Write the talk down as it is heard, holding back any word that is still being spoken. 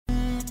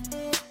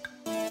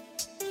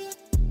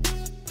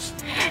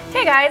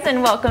Hey guys,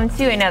 and welcome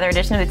to another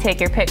edition of the Take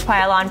Your Pick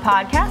Pile On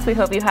podcast. We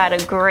hope you had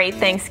a great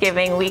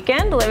Thanksgiving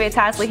weekend. Olivia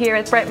Tasley here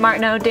with Brett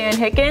Martineau, Dan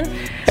Hicken.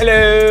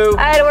 Hello.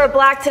 I had to wear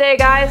black today,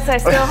 guys. I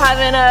still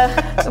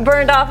haven't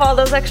burned off all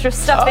those extra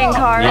stuffing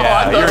cards.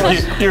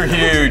 Yeah, you're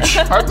huge.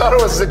 I thought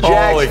it was the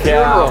Jags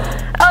funeral.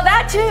 Oh,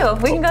 that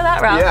too. We can go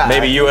that route. Yeah.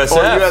 Maybe USF.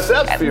 Or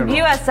USF's funeral.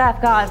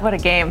 USF, God, what a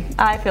game.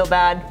 I feel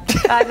bad.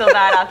 I feel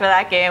bad after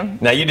that game.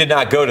 Now, you did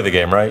not go to the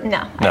game, right?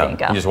 No, I didn't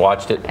go. You just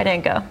watched it? I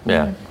didn't go.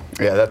 Yeah.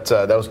 Yeah,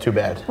 that was too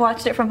bad.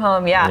 Watched it from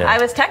home, yeah. I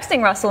was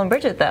texting Russell and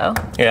Bridget, though,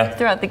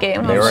 throughout the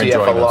game. They were CF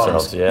enjoying alums.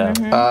 themselves,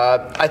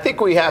 yeah. I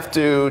think we have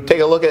to take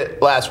a look at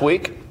last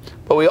week,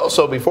 but we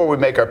also, before we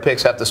make our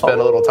picks, have to spend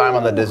a little time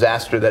on the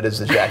disaster that is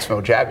the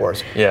Jacksonville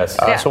Jaguars. Yes.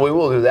 So we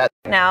will do that.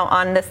 Now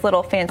on this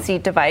little fancy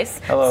device.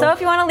 Hello. So if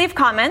you want to leave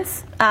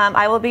comments,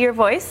 I will be your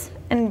voice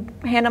and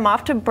hand them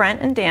off to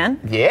Brent and Dan.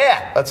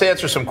 Yeah, let's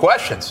answer some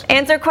questions.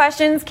 Answer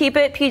questions, keep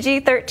it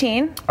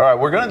PG-13. All right,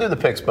 we're going to do the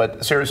picks,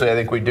 but seriously, I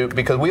think we do,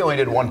 because we only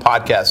did one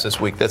podcast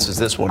this week. This is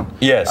this one.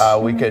 Yes.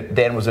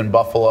 Dan was in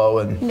Buffalo,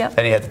 and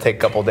then he had to take a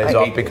couple of days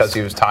off because he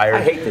was tired.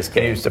 I hate this game.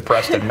 And he was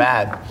depressed and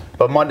mad.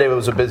 But Monday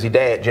was a busy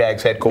day at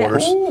Jags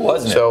headquarters. Ooh,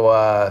 wasn't it?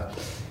 So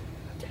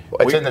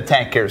it's in the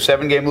tank here.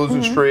 7-game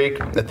losing streak.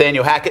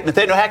 Nathaniel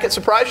Hackett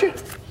surprised you?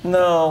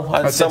 No.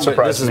 That did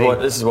surprise me.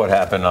 This is what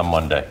happened on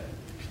Monday.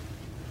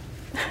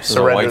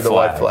 Surrender the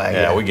white flag.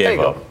 Yeah, we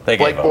gave up. They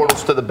Blake gave up.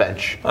 Bortles to the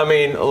bench. I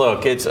mean,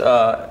 look, it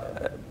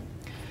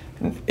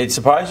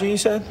surprised you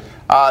said?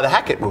 The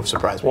Hackett move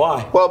surprised me.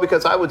 Why? Well,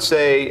 because I would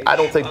say I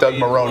don't think Doug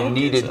Marrone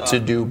needed to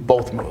do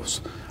both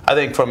moves. I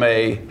think from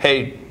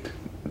hey,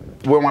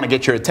 we want to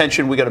get your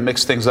attention. We got to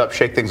mix things up,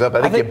 shake things up.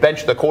 I think you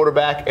bench the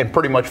quarterback and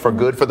pretty much for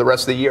good for the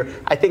rest of the year.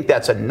 I think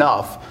that's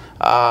enough.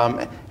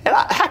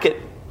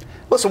 Hackett,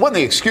 listen, one of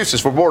the excuses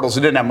for Bortles,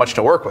 he didn't have much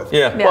to work with.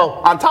 Yeah.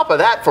 Well, on top of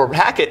that, for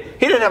Hackett,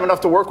 he didn't have enough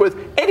to work with,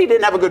 and he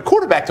didn't have a good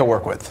quarterback to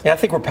work with. Yeah, I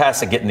think we're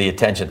past the getting the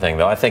attention thing,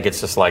 though. I think it's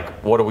just like,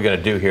 what are we going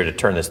to do here to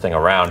turn this thing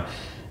around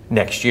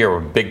next year,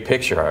 big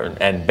picture?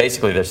 And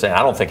basically they're saying,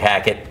 I don't think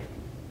Hackett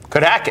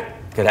could hack it.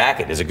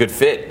 Is a good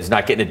fit. Is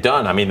not getting it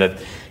done. I mean, there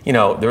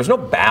was no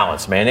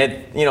balance,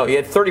 man. He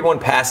had 31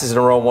 passes in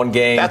a row in one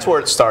game. That's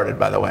where it started,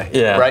 by the way.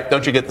 Yeah. Right?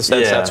 Don't you get the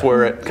sense that's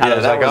where it kind of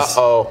was like,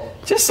 uh-oh.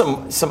 Just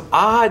some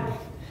odd,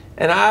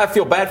 and I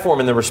feel bad for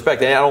him in the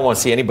respect, and I don't want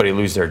to see anybody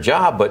lose their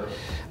job, but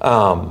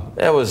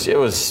there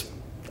wasn't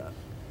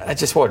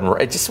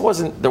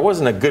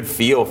a good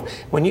feel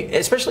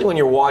especially when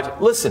you're watching.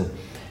 Listen,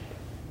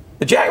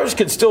 the Jaguars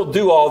can still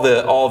do all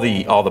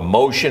the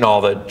motion,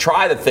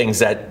 try the things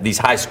that these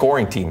high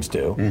scoring teams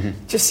do.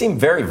 Mm-hmm. Just seem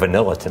very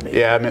vanilla to me.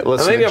 Yeah, I mean,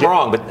 listen. Maybe I'm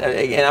wrong, but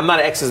and I'm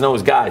not an X's and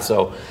O's guy,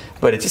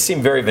 but it just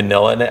seemed very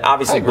vanilla. And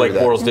obviously, Blake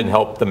Bortles didn't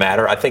help the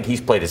matter. I think he's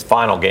played his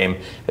final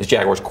game as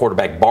Jaguars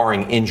quarterback,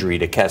 barring injury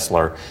to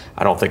Kessler.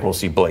 I don't think we'll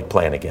see Blake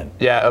playing again.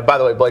 Yeah. By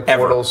the way, Blake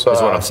Bortles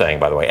is what I'm saying.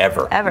 By the way,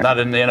 ever. Not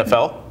in the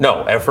NFL.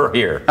 No, ever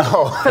here.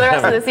 Oh. For the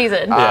rest of the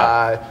season.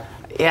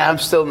 Yeah, I'm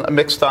still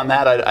mixed on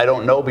that. I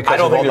don't know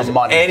because of all the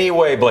money. Any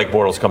way Blake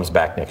Bortles comes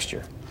back next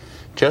year.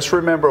 Just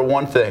remember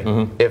one thing.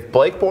 Mm-hmm. If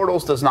Blake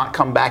Bortles does not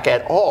come back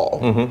at all,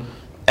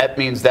 that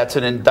means that's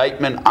an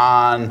indictment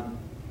on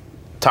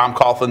Tom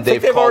Coughlin,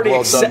 Dave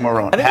Caldwell, Doug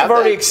Marrone. I think they've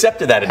already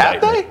accepted that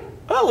indictment. Have they?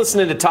 Well,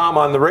 listening to Tom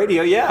on the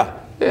radio, yeah.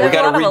 There's we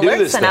got to redo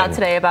this thing. a lot of alerts sent out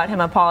today about him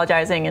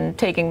apologizing and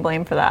taking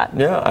blame for that.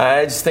 Yeah,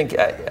 I just think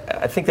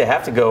I think they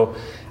have to go.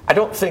 I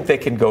don't think they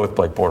can go with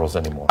Blake Bortles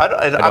anymore.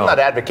 I'm not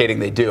advocating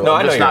they do. No,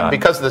 I'm just I know you're not.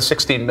 Because of the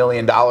 $16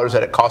 million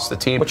that it costs the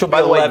team. Which will be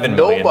by the way, $11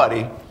 million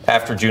nobody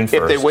after June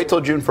 1st. If they wait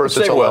till June 1st,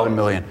 it's $11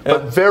 million. Yeah.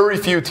 But very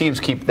few teams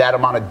keep that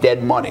amount of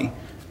dead money,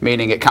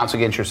 meaning it counts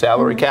against your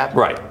salary cap.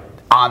 Right.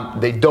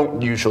 They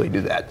don't usually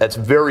do that. That's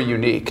very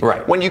unique.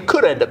 Right. When you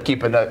could end up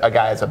keeping a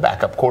guy as a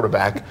backup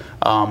quarterback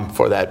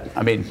for that,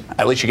 I mean,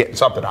 at least you're getting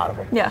something out of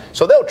him. Yeah.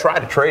 So they'll try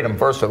to trade him,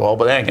 first of all,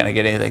 but they ain't going to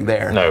get anything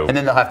there. No. And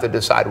then they'll have to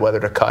decide whether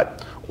to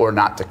cut or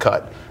not to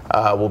cut.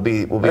 Will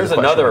be There's the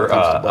another.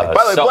 Blake.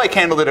 By the way, Blake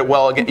handled it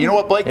well again. You know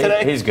what, Blake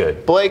today? He's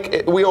good.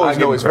 Blake, we always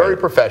know he's very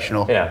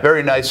professional. Yeah.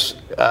 Very nice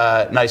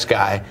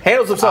guy.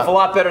 Handles himself a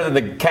lot better than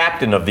the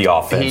captain of the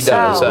offense. He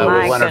does. Oh,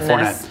 with Leonard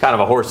goodness. Fournette. Kind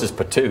of a horse's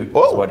patoot.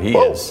 Is what he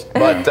is.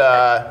 But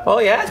well,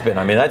 he has been.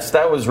 I mean,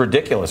 that was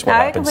ridiculous. What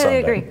happened Sunday.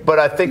 I completely agree. But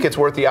I think it's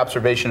worth the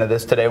observation of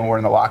this today when we're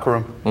in the locker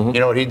room. Mm-hmm. You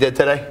know what he did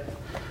today?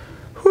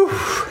 Whew.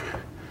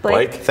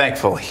 Blake?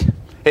 Thankfully.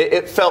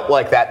 It felt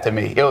like that to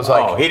me. It was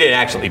like, he didn't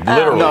actually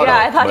literally. No,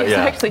 I thought he was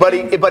actually.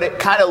 But it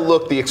kind of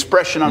looked, the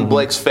expression on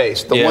Blake's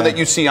face, the one that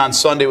you see on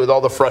Sunday with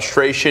all the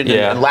frustration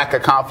and lack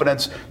of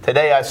confidence.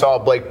 Today I saw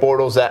Blake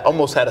Bortles that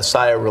almost had a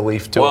sigh of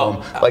relief to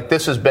him. Like,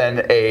 this has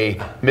been a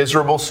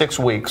miserable 6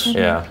 weeks.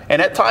 Yeah.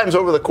 And at times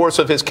over the course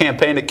of his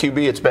campaign at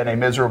QB, it's been a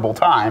miserable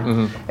time.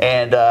 Mm-hmm.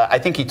 And I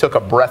think he took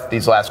a breath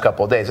these last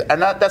couple of days. And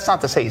that's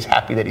not to say he's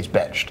happy that he's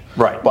benched.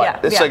 Right.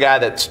 But this is a guy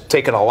that's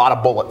taken a lot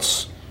of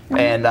bullets.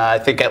 And I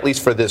think at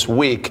least for this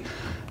week,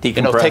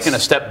 decompress. Taking a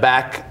step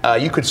back,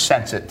 you could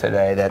sense it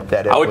today.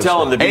 That I would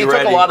tell him to be ready. ready.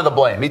 And he took a lot of the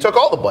blame. He took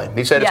all the blame.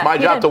 He said, "It's my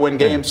job to win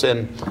games,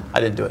 and I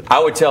didn't do it." I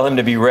would tell him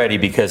to be ready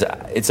because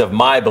it's of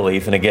my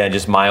belief, and again,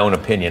 just my own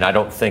opinion. I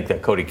don't think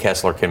that Cody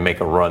Kessler can make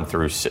a run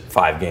through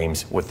 5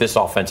 games with this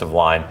offensive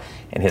line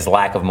and his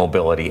lack of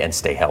mobility and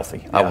stay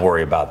healthy. I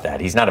worry about that.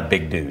 He's not a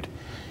big dude.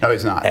 No,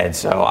 he's not. And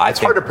so it's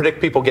hard to predict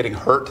people getting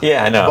hurt.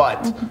 Yeah, I know.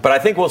 But I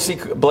think we'll see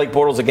Blake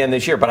Bortles again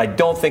this year. But I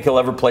don't think he'll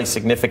ever play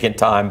significant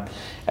time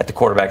at the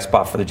quarterback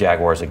spot for the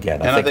Jaguars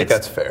again. I think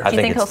that's fair. Do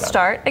you think he'll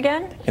start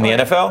again? In the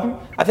NFL?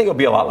 I think he'll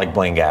be a lot like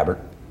Blaine Gabbert,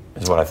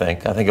 is what I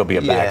think. I think he'll be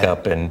a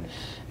backup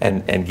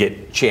and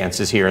get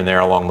chances here and there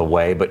along the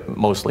way, but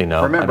mostly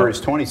no. Remember, he's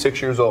 26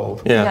 years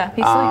old. Yeah.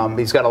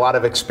 He's got a lot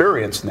of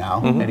experience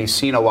now, and he's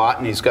seen a lot,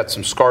 and he's got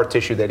some scar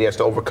tissue that he has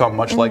to overcome,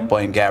 much like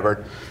Blaine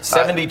Gabbert.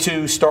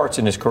 72 starts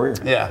in his career.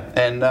 Yeah,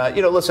 and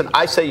listen,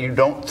 I say you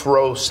don't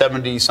throw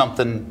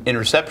 70-something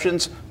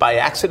interceptions by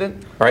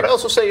accident, right. But I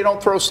also say you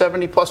don't throw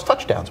 70-plus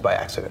touchdowns by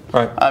accident.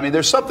 Right. I mean,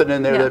 there's something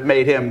in there that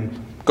made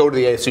him go to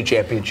the AFC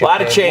Championship. A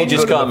lot of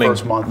changes coming.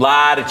 A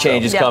lot of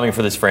changes coming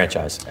for this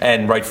franchise,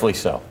 and rightfully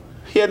so.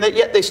 Yeah, and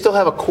yet they still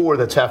have a core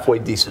that's halfway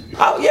decent.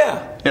 Oh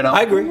yeah,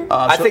 I agree.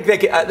 I think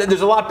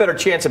there's a lot better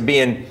chance of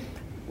being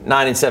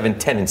 9-7,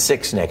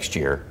 10-6 next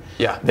year.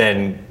 Yeah.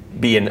 Than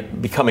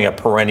becoming a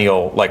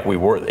perennial like we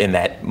were in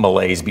that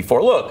malaise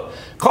before. Look,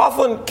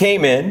 Coughlin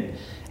came in,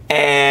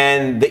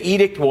 and the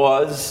edict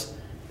was,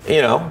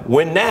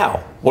 win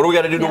now. What do we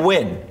got to do to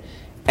win?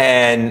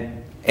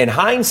 And in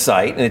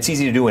hindsight, and it's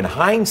easy to do in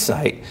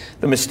hindsight,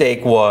 the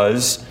mistake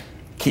was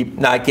keep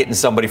not getting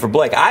somebody for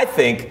Blake. I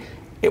think.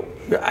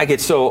 I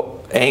get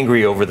so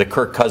angry over the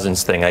Kirk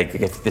Cousins thing. I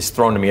get this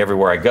thrown to me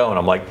everywhere I go, and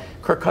I'm like,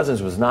 Kirk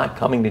Cousins was not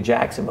coming to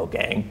Jacksonville,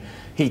 gang.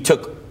 He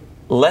took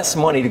less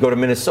money to go to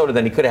Minnesota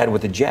than he could have had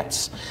with the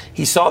Jets.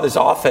 He saw this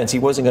offense. He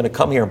wasn't going to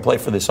come here and play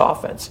for this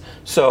offense.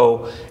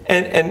 So,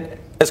 and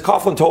as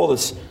Coughlin told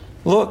us,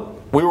 look,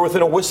 we were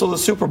within a whistle of the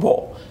Super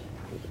Bowl.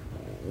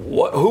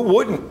 Who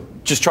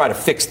wouldn't just try to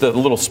fix the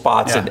little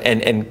spots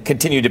and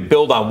continue to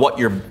build on what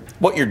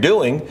you're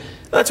doing?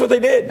 That's what they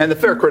did. And the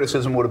fair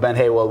criticism would have been,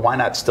 hey, well, why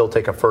not still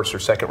take a first or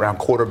second round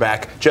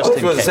quarterback just in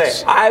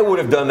case? I would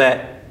have done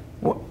that.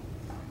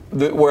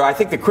 Where I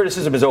think the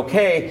criticism is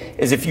okay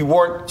is if you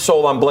weren't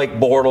sold on Blake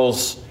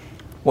Bortles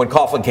when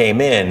Coughlin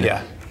came in.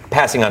 Yeah.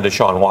 Passing on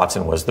Deshaun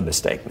Watson was the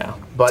mistake now,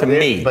 to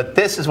me. But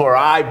this is where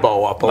I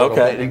bow up a little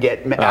bit and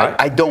get.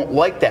 I don't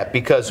like that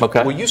because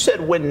when you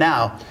said win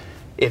now.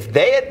 If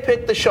they had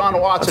picked Deshaun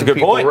Watson,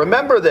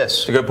 remember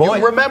this. That's a good point.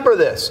 You remember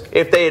this.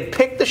 If they had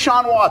picked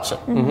Deshaun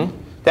Watson,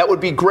 that would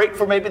be great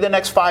for maybe the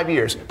next 5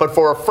 years. But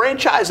for a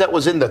franchise that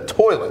was in the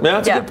toilet,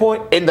 that's a good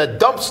point. In the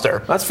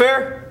dumpster, that's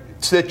fair.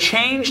 To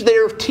change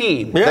their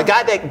team, the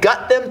guy that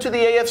got them to the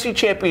AFC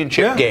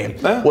Championship game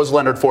was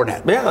Leonard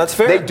Fournette. Yeah, that's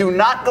fair. They do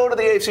not go to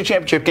the AFC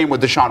Championship game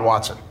with Deshaun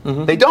Watson.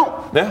 They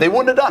don't. They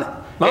wouldn't have done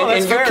it. No,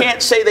 and you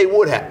can't say they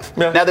would have.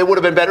 Now, they would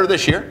have been better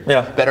this year,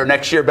 better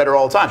next year, better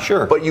all the time.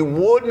 Sure. But you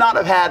would not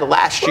have had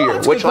last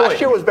year, which last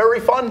year was very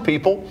fun,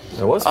 people.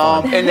 It was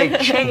fun. And they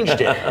changed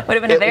it. Would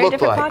have been a very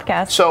different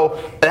podcast. So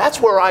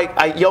that's where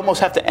you almost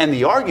have to end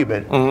the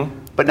argument.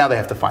 But now they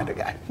have to find a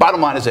guy.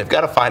 Bottom line is they've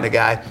got to find a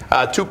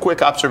guy. 2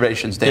 quick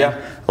observations, Dan.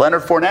 Yeah.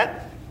 Leonard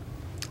Fournette,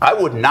 I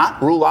would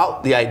not rule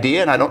out the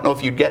idea, and I don't know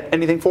if you'd get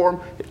anything for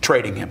him,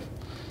 trading him.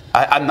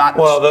 I'm not.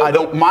 Well, I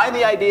don't mind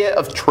the idea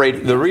of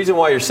trading. The reason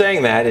why you're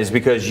saying that is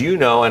because you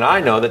know, and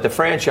I know, that the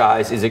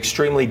franchise is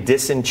extremely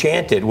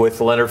disenchanted with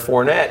Leonard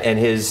Fournette and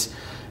his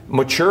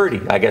maturity,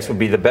 I guess would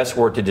be the best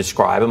word to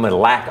describe him, and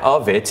lack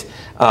of it.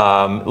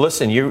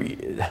 Listen,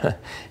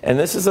 and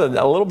this is a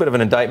little bit of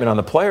an indictment on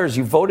the players.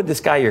 You voted this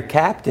guy your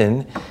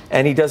captain,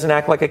 and he doesn't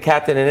act like a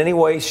captain in any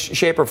way,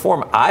 shape, or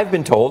form. I've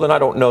been told, and I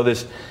don't know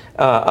this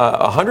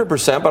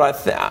 100%,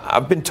 but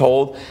I've been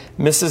told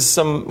misses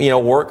some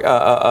work,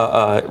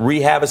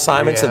 rehab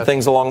assignments and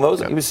things along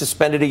those. He was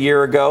suspended a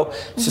year ago,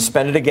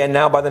 suspended again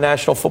now by the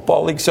National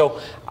Football League. So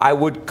I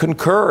would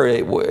concur.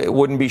 It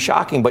wouldn't be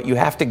shocking, but you're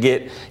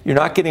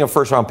not getting a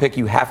first-round pick.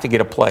 You have to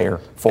get a player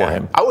for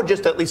him. I would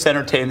just at least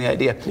entertain the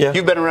idea. Yeah.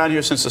 You've been around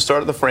here since the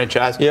start of the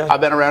franchise. Yeah.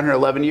 I've been around here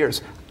 11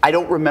 years. I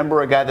don't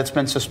remember a guy that's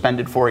been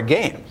suspended for a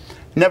game.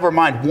 Never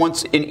mind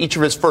once in each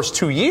of his first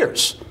 2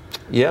 years.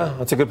 Yeah,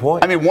 that's a good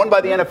point. I mean, one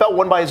by the NFL,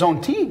 one by his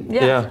own team.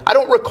 Yeah. I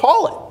don't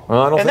recall it.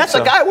 Well, I don't think that's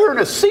so. a guy wearing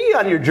a C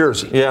on your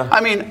jersey. Yeah. I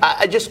mean,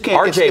 I just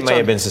can't. RJ may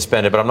have been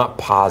suspended, but I'm not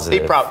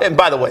positive. And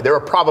by the way, there are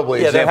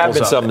probably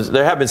examples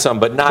there have been some,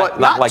 but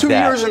not like 2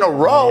 that. years in a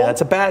row. Yeah,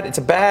 it's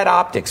a bad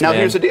optics. Now man.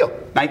 Here's the deal: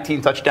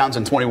 19 touchdowns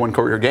in 21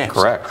 career games.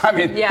 Correct. I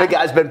mean, the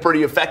guy's been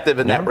pretty effective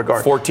in that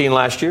regard. 14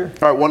 last year.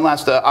 All right, one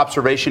last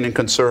observation and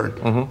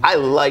concern. I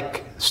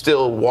like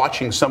still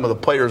watching some of the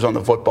players on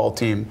the football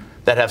team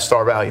that have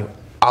star value,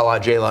 a la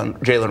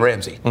Jalen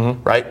Ramsey,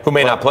 right? Who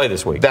may not play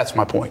this week. That's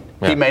my point.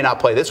 Yeah. He may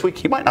not play this week.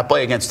 He might not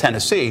play against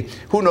Tennessee.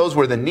 Who knows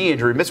where the knee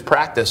injury, missed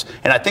practice,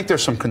 and I think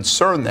there's some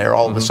concern there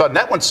all of a sudden.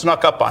 That one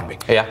snuck up on me.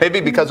 Yeah.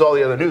 Maybe because of all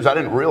the other news, I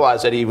didn't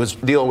realize that he was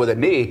dealing with a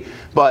knee,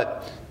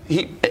 but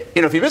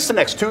if you miss the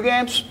next 2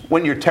 games,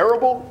 when you're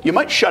terrible, you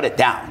might shut it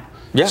down.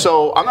 Yeah.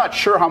 So I'm not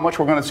sure how much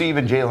we're going to see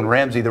even Jalen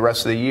Ramsey the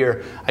rest of the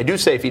year. I do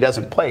say if he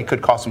doesn't play, he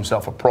could cost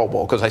himself a Pro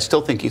Bowl because I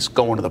still think he's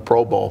going to the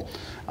Pro Bowl.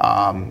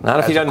 Not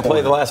if he doesn't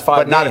play the last 5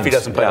 games. But not if he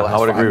doesn't play the last 5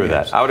 games. I would agree with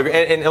that. I would agree.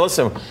 And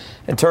listen,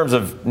 in terms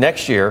of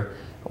next year,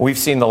 we've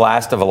seen the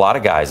last of a lot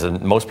of guys, and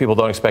most people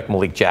don't expect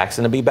Malik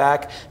Jackson to be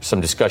back. There's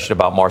some discussion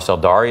about Marcel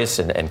Darius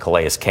and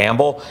Calais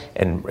Campbell.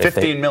 And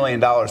 $15 million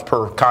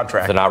per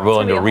contract. They're not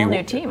willing to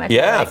rework.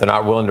 If they're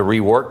not willing to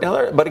rework.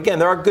 Now, but again,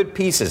 there are good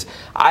pieces.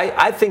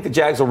 I think the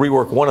Jags will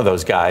rework one of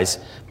those guys,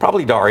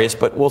 probably Darius,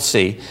 but we'll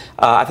see.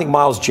 I think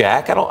Miles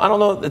Jack. I don't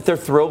know that they're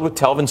thrilled with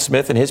Telvin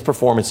Smith and his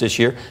performance this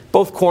year.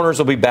 Both corners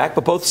will be back,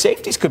 but both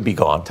safeties could be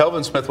gone.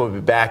 Telvin Smith will be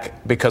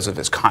back because of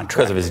his contract.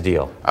 Because of his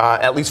deal.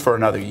 At least for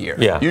another year.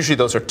 Yeah. Usually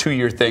those are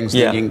 2-year things that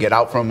you can get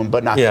out from him,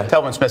 but not. Yeah.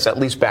 Telvin Smith's at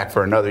least back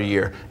for another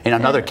year. And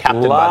another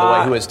captain, by the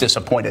way, who is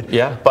disappointed.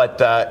 Yeah. But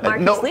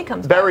Marquise Lee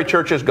comes Barry back.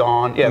 Church is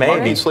gone. Yeah, Maybe.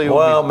 Marquise Lee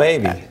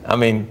maybe. Back. I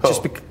mean,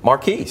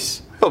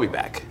 Marquise. He'll be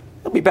back.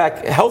 He'll be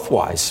back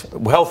health-wise,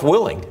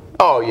 health-willing.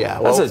 Oh, yeah.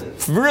 Well,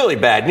 That's a really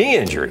bad knee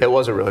injury. it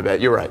was a really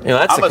bad. You're right.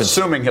 I'm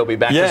assuming he'll be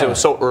back because it was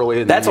so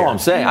early in the year. That's all I'm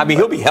saying. I mean,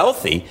 he'll be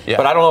healthy, Yeah.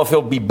 but I don't know if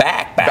he'll be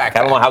back. I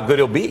don't know how good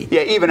he'll be.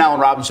 Yeah, even Allen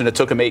Robinson, it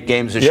took him 8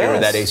 games this year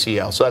with that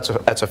ACL. So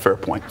that's a fair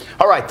point.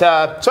 All right.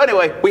 So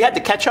anyway, we had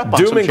to catch up on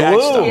Doom some and Jags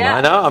gloom. stuff. Yeah.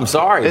 I know. I'm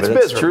sorry. It's but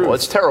miserable. True.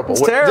 It's terrible.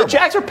 It's terrible. The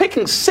Jags are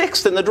picking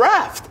 6th in the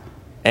draft.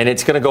 And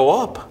it's going to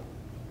go up.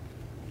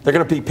 They're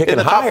going to be picking In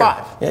the top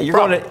higher. 5. Yeah, you're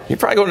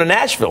probably going to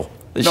Nashville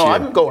this year. No,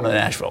 I'm going to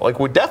Nashville. Like,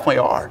 we definitely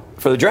are.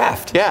 For the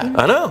draft. Yeah.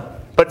 I know.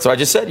 But so I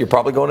just said you're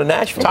probably going to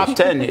Nashville. Top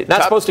 10.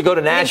 Not supposed to go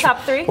to Nashville.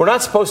 top 3? We're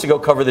not supposed to go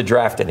cover the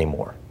draft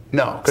anymore.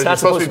 No, because It's not you're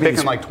supposed to be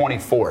supposed to be picking like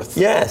 24th.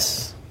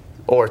 Yes.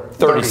 Or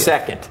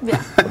 32nd.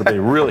 Yeah. Would have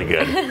been really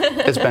good.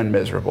 It's been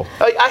miserable.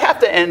 I have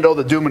to end all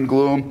the doom and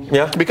gloom.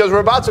 Yeah. Because we're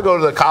about to go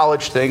to the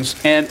college things.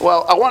 And,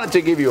 well, I wanted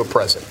to give you a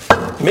present.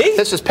 Me?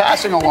 This is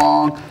passing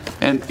along,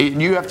 and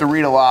you have to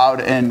read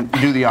aloud and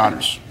do the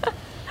honors.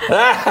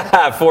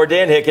 For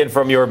Dan Hicken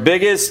from your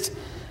biggest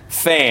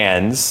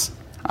fans.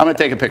 I'm going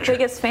to take a picture.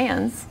 Biggest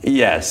fans.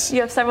 Yes.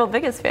 You have several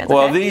biggest fans.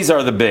 Well, okay? these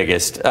are the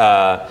biggest,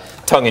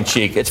 tongue in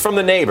cheek. It's from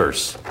the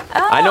neighbors.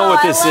 I know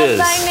what this I love is.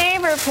 my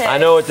neighbor pick. I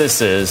know what this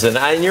is,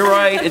 and you're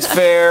right. It's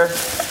fair,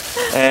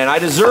 and I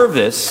deserve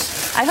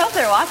this. I hope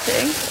they're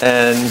watching.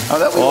 And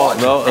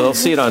they'll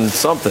see it on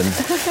something.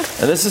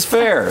 And this is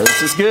fair.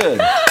 This is good.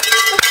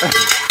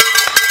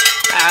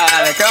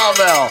 The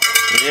cowbell.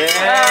 You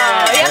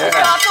Yeah. have to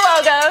show off the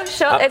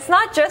logo. It's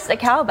not just a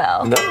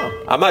cowbell.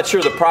 No, I'm not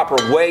sure the proper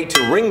way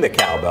to ring the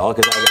cowbell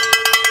because There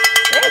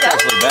you that's go.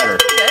 actually better.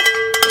 Pretty good.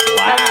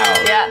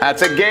 Loud. Yeah.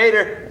 That's a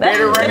gator.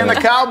 Gator ringing the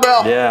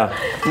cowbell. Yeah.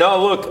 No,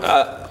 look,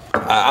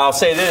 I'll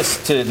say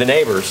this to the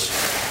neighbors.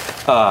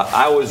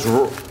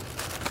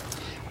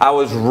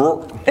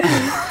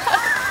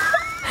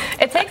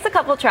 It takes a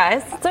couple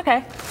tries. It's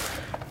okay.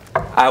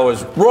 I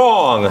was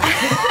wrong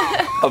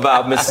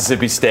about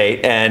Mississippi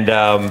State, and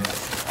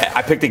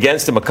I picked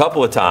against them a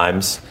couple of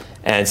times.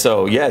 And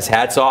so, yes,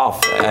 hats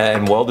off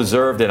and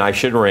well-deserved, and I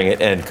should ring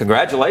it. And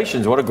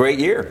congratulations, what a great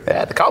year.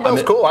 Yeah, the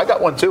cowbell's cool. I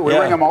got one, too. We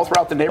ring them all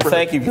throughout the neighborhood.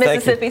 Thank you.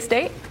 Mississippi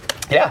State.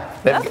 Yeah.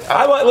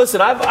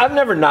 Listen, I've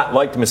never not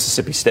liked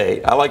Mississippi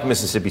State. I like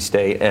Mississippi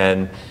State,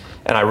 and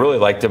I really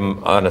liked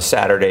them on a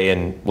Saturday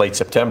in late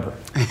September.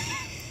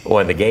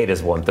 When the gate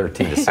is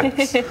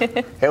 113-6.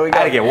 Here we go.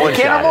 Gotta get one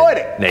Can't shot avoid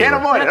in, it. neighbor. Can't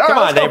avoid it. Come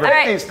on, let's go neighbor. pick All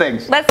right. these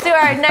things. Let's do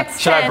our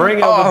next Should 10. I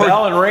bring over the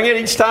bell and ring it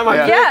each time I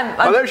do it? Yeah.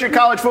 Well, there's your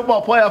college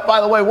football playoff.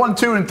 By the way, 1,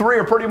 2, and 3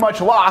 are pretty much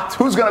locked.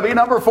 Who's going to be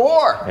number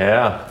 4?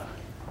 Yeah.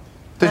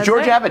 Does That's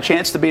Georgia right. have a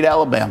chance to beat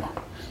Alabama?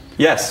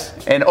 Yes.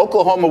 And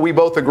Oklahoma, we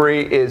both agree,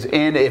 is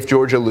in if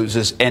Georgia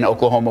loses and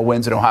Oklahoma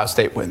wins and Ohio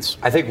State wins.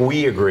 I think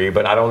we agree,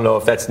 but I don't know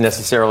if that's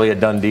necessarily a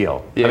done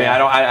deal. Yeah.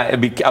 I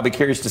mean, I'll be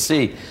curious to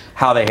see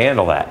how they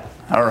handle that.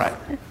 All right.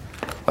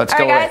 Let's All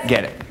go right, ahead. guys.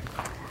 Get it.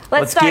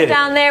 Let's get start it.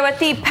 down there with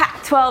the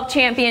Pac-12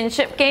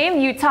 championship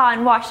game, Utah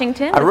and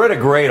Washington. I read a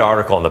great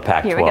article in the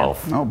Here we go.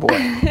 Pac-12. Oh, boy.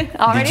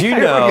 Already Did you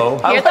started. know?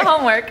 Here's the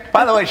homework.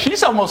 By the way,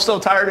 she's almost so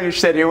tired and she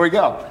said, here we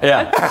go.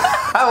 Yeah.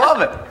 I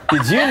love it.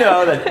 Did you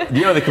know that? Do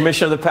you know the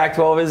commissioner of the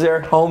Pac-12 is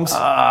there, Holmes?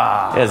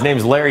 Yeah, his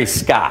name's Larry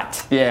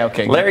Scott. Yeah,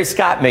 okay. Larry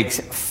Scott makes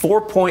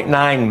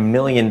 $4.9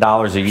 million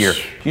a year. Do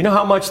you know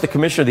how much the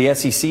commissioner of the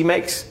SEC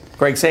makes?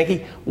 Greg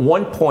Sankey,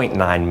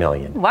 $1.9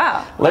 million.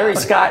 Wow. Larry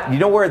Scott, you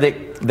know where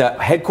the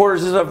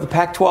headquarters is of the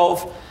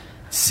Pac-12?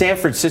 San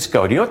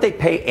Francisco. Do you know what they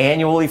pay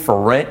annually for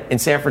rent in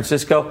San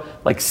Francisco?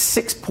 Like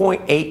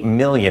 $6.8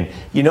 million.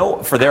 You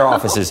know, for their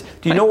offices.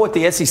 Do you know what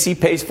the SEC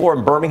pays for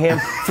in Birmingham?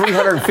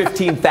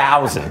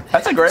 $315,000.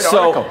 That's a great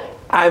so, article.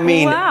 I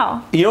mean,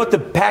 Wow. you know what the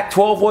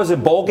Pac-12 was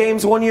in bowl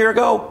games 1 year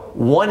ago?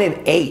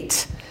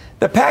 1-8.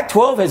 The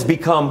Pac-12 has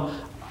become,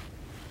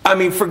 I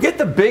mean, forget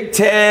the Big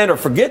Ten or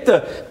forget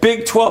the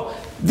Big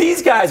 12.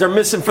 These guys are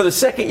missing for the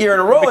second year in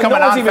a row, and Become no a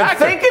one's even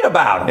non-factor. thinking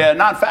about them. Yeah,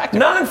 non-factor.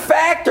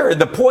 Non-factor.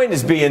 The point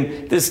is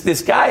being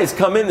this guy has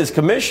come in, this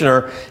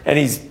commissioner, and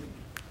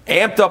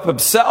amped up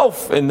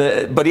himself,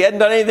 but he hadn't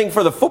done anything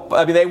for the football.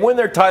 I mean, they win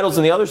their titles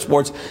in the other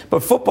sports,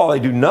 but football, they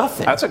do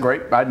nothing. That's a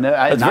great.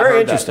 That's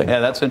very interesting. Yeah,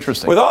 that's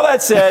interesting. With all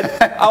that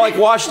said, I like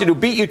Washington, who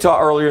beat Utah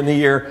earlier in the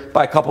year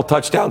by a couple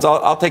touchdowns.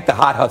 I'll take the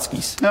hot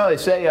Huskies. No, they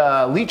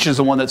say Leach is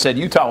the one that said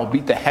Utah will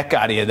beat the heck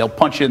out of you. They'll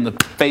punch you in the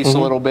face a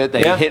little bit.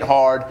 They hit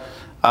hard.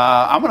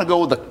 I'm going to go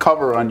with the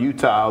cover on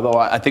Utah, although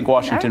I think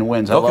Washington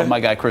wins. I love my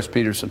guy, Chris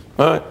Peterson.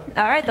 All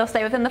right, they'll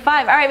stay within the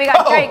 5. All right, we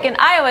got Drake in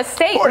Iowa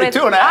State.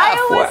 42 and a half.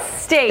 Iowa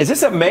State. Is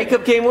this a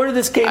makeup game? Where did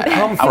this game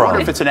come from? I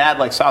wonder if it's an ad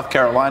like South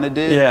Carolina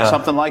did or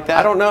something like that.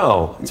 I don't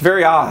know. It's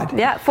very odd.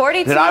 Yeah,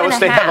 42 Did Iowa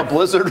State have a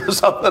blizzard or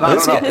something? I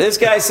don't know. This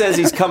guy says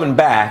he's coming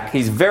back.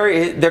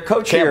 Their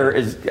coach here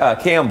is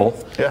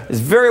Campbell. Yeah. Is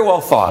very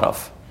well thought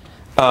of.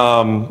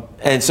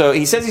 And so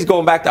he says he's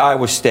going back to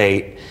Iowa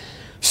State.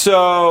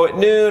 So at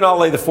noon, I'll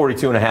lay the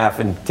 42.5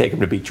 and take him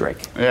to beat Drake.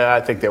 Yeah,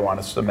 I think they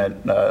want to cement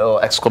a little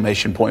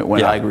exclamation point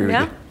win. I agree with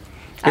you.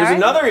 Here's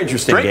another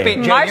interesting game. Drake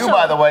beat JU,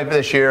 by the way,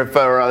 this year.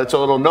 It's a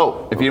little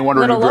note. If you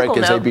wonder who Drake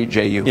is, they beat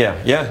JU.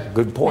 Yeah,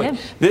 good point. Yeah.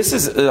 This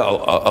is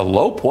a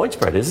low point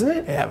spread, isn't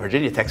it? Yeah,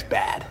 Virginia Tech's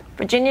bad.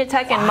 Virginia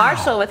Tech and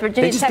Marshall with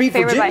Virginia Tech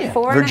favored by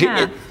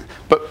 4.5.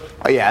 But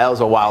that was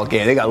a wild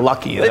game. They got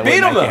lucky. They beat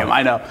them.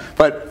 I know,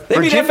 but they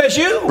beat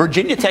FSU.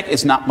 Virginia Tech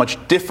is not much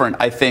different,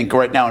 I think,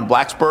 right now in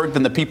Blacksburg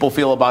than the people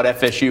feel about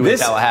FSU in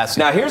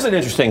Tallahassee. Now, here's an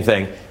interesting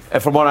thing.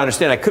 From what I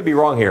understand, I could be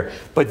wrong here,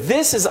 but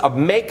this is a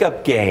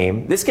makeup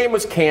game. This game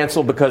was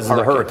canceled because of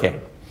the hurricane.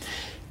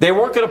 They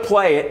weren't going to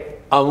play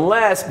it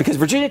because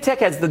Virginia Tech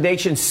has the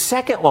nation's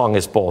second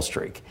longest bowl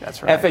streak.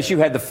 That's right. FSU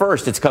had the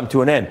first. It's come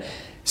to an end.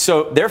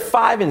 So they're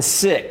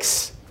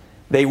 5-6.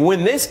 They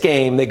win this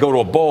game, they go to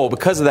a bowl.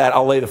 Because of that,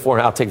 I'll lay the 4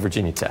 and I'll take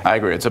Virginia Tech. I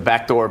agree. It's a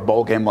backdoor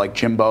bowl game like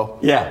Jimbo.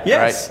 Yeah,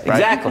 yes, right?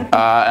 Exactly. And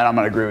I'm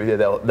going to agree with you.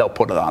 They'll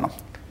put it on them.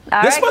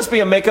 This must be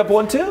a makeup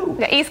one, too.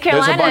 East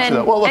Carolina. There's a bunch of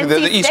them. Well, look,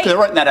 they're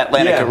right in that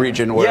Atlantic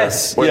region where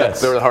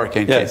the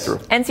hurricane came through.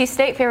 NC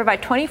State favored by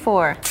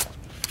 24.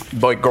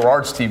 Boy,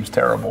 Garrard's team's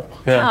terrible.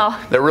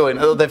 Yeah.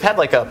 They've had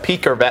like a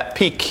peak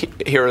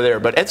here or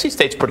there, but NC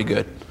State's pretty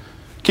good.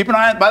 Keep an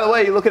eye on, by the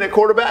way, you're looking at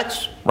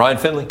quarterbacks? Ryan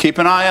Finley. Keep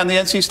an eye on the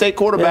NC State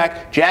quarterback.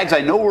 Yeah. Jags,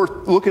 I know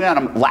we're looking at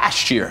them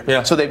last year.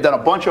 Yeah. So they've done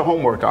a bunch of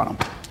homework on them.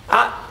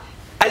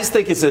 I just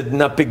think it's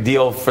not big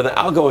deal for them.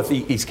 I'll go with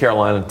East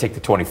Carolina and take the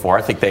 24.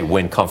 I think they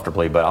win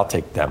comfortably, but I'll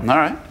take them. All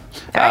right.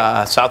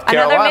 South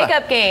Carolina. Another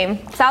makeup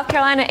game. South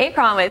Carolina,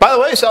 Akron with. By the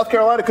way, South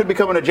Carolina could be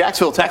coming to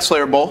Jacksonville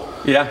TaxSlayer Bowl.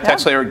 Yeah.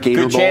 TaxSlayer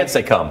Gator Bowl. Good chance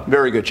they come.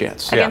 Very good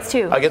chance. Against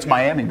who? Against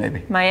Miami,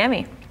 maybe.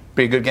 Miami.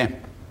 Be a good game.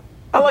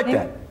 I like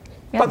that.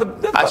 Yeah.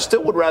 I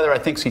still would rather,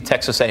 see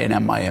Texas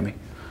A&M Miami.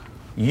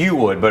 You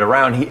would, but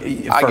around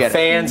for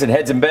fans and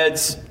heads and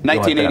beds.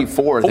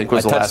 1984, I think,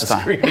 was the last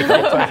time. We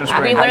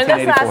learned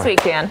this last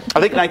week, Dan. I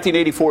think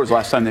 1984 is the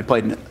last time they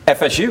played in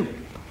FSU.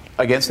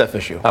 Against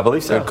FSU. I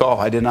believe so. Good call.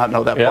 I did not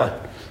know that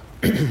part.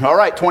 All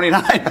right,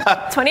 29.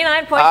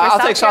 29 points I'll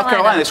take South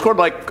Carolina. They scored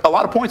like a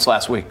lot of points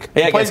last week.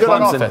 Yeah, they played good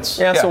on offense.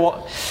 Yeah.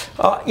 So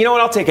you know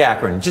what? I'll take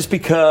Akron just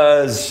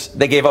because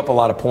they gave up a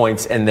lot of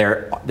points and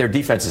their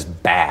defense is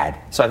bad.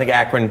 So I think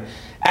Akron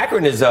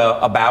is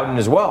a Bowden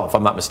as well, if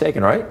I'm not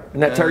mistaken, right? Isn't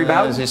that Terry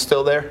Bowden? Is he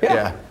still there?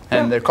 Yeah.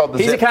 And they're called the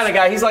He's Zips. the kind of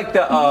guy. He's like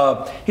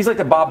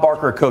the Bob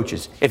Barker of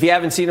coaches. If you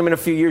haven't seen him in a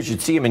few years,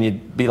 you'd see him and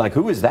you'd be like,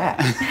 "Who is that?"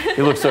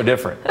 He looks so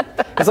different.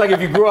 It's like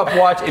if you grew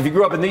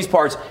up in these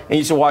parts and you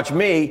used to watch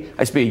me,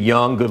 I used to be a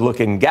young,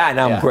 good-looking guy.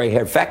 Now I'm a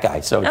gray-haired fat guy,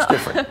 so it's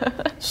different.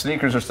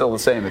 Sneakers are still the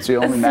same. It's the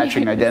only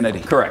matching identity.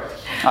 Correct.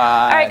 All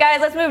right,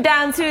 guys, let's move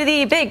down to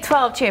the Big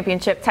 12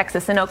 championship.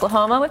 Texas and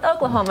Oklahoma, with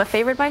Oklahoma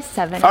favored by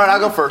 7. All right, I'll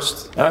go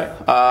first. All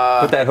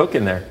right. Put that hook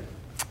in there.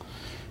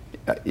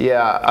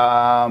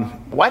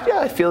 Why do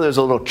I feel there's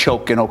a little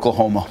choke in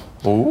Oklahoma?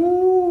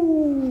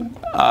 Ooh.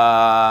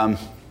 I'm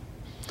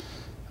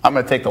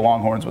going to take the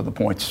Longhorns with the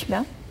points.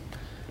 No.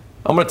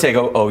 I'm going to take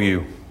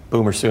OU,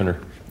 Boomer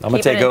Sooner. I'm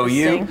going to take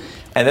OU,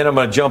 and then I'm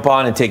going to jump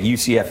on and take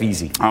UCF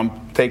easy.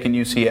 I'm taking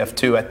UCF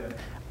too.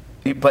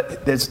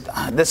 But this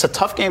is a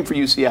tough game for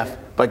UCF.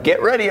 But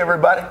get ready,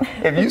 everybody.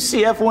 If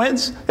UCF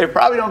wins, they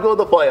probably don't go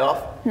to the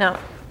playoff. No.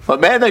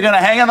 But man, they're going to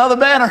hang another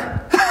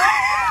banner.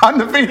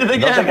 Undefeated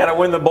again. Don't they got to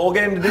win the bowl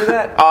game to do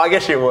that? Oh, I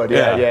guess you would.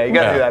 Yeah, you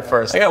got to do that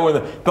first. I got to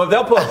win but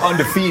they'll put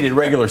undefeated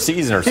regular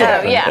season or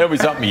something. Yeah. That'll be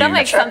something They'll huge.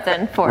 make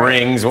something for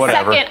rings,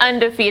 whatever. Second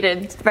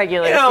undefeated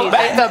regular season.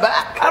 Back to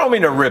back. I don't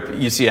mean to rip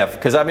UCF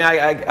because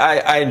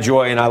I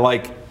enjoy and I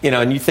like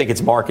and you think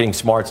it's marketing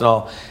smarts and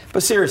all,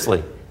 but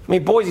seriously. I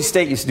mean, Boise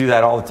State used to do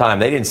that all the time.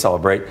 They didn't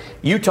celebrate.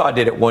 Utah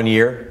did it one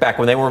year back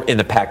when they were in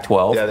the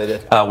Pac-12. Yeah, they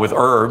did. With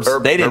Herbs.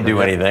 They didn't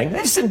do anything. They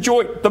just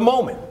enjoyed the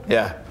moment.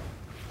 Yeah.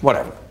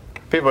 Whatever.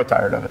 People are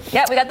tired of it.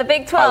 Yeah, we got the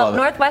Big 12,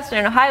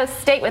 Northwestern, Ohio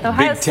State with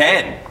Ohio Big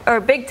 10. Or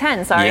Big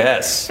 10, sorry.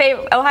 Yes.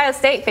 Ohio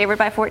State favored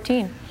by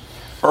 14.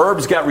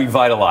 Herbs got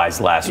revitalized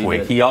last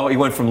week. He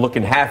went from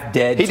looking half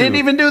dead He didn't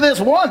even do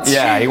this once.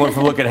 Yeah, he went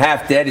from looking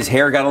half dead. His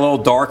hair got a little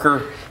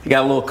darker. He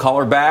got a little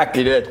color back.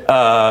 He did. It's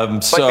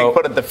like they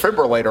put a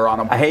defibrillator on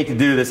him. I hate to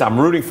do this. I'm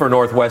rooting for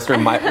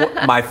Northwestern.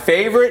 My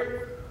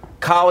favorite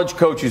college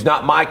coach, who's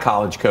not my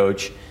college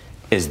coach,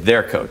 is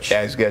their coach.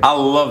 Yeah, he's good. I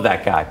love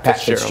that guy,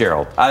 Pat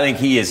Fitzgerald. I think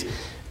he is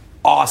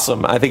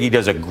awesome. I think he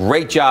does a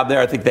great job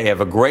there. I think they have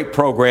a great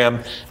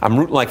program. I'm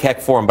rooting like heck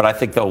for him, but I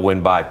think they'll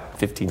win by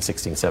 15,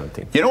 16,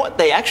 17. You know what?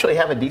 They actually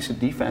have a decent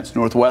defense,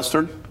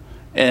 Northwestern.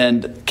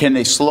 And can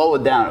they slow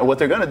it down? What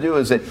they're going to do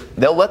is that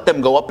they'll let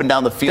them go up and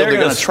down the field. They're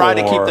going to try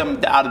to keep them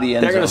out of the end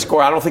zone. They're going to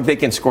score. I don't think they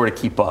can score to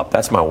keep up.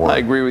 That's my word. I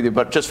agree with you,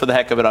 but just for the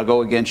heck of it, I'll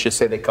go against you.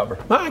 Say they cover.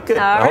 All right, good.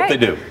 I hope they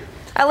do.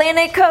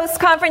 Atlantic Coast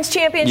Conference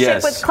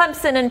Championship with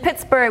Clemson and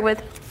Pittsburgh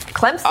with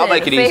Clemson. I'll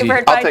make it easy.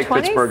 I'll take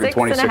Pittsburgh at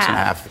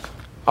 26.5.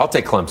 I'll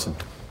take Clemson.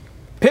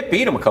 Pitt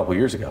beat them a couple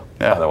years ago,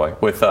 by the way.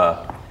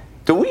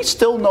 Do we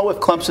still know if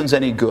Clemson's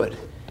any good?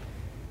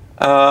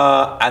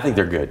 I think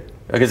they're good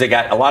because they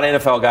got a lot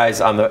of NFL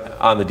guys on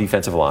the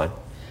defensive line.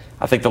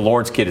 I think the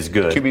Lawrence kid is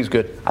good. QB's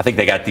good. I think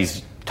they got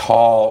these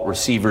tall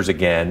receivers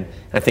again.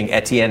 I think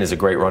Etienne is a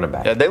great running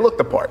back. Yeah, they looked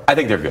the part. I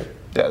think they're good.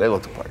 Yeah, they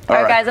looked the part. All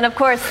right, guys, and of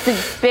course,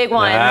 the big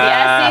one,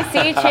 the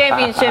SEC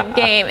Championship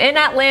game in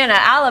Atlanta,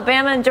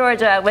 Alabama and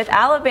Georgia, with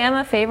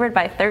Alabama favored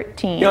by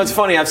 13. You know, it's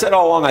funny. I've said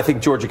all along I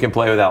think Georgia can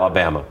play with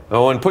Alabama.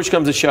 But when push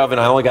comes to shove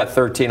and I only got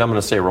 13, I'm going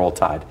to say roll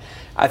tide.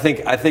 I think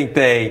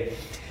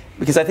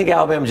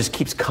Alabama just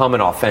keeps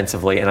coming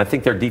offensively, and I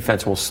think their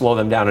defense will slow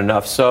them down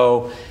enough.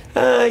 So,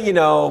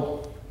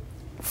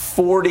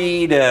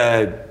 40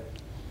 to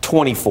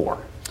 24.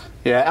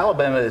 Yeah,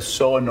 Alabama is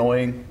so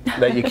annoying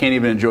that you can't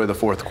even enjoy the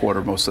fourth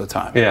quarter most of the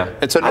time. Yeah.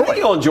 It's annoying. I think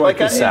you'll enjoy it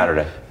this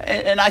Saturday.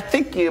 And I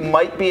think you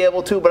might be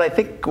able to, but I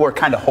think we're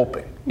kind of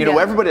hoping. You know,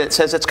 everybody that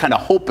says it's kind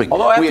of hoping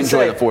we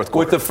enjoy the fourth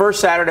quarter. With the first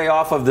Saturday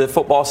off of the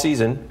football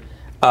season,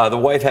 the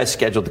wife has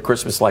scheduled the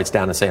Christmas lights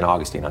down in St.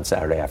 Augustine on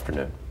Saturday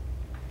afternoon.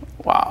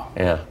 Wow.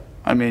 Yeah.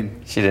 I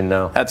mean, she didn't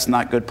know. That's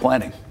not good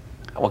planning.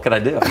 What can I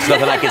do? There's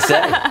nothing I can say.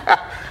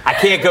 I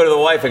can't go to the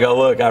wife and go,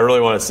 look, I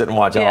really want to sit and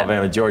watch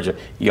Alabama and Georgia.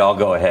 Y'all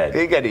go ahead.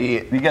 You got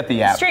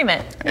the app. Stream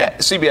it. Yeah,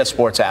 CBS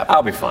Sports app.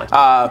 I'll be fine.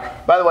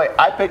 By the way,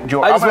 I picked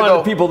Georgia. I just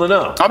wanted people to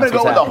know. I'm going to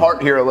go with the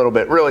heart here a little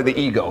bit. Really, the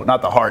ego,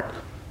 not the heart.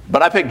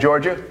 But I picked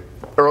Georgia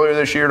earlier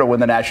this year to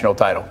win the national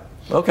title.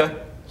 Okay.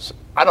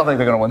 I don't think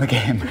they're going to win the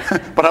game,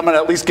 but I'm going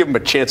to at least give them a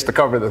chance to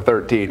cover the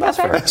 13. That's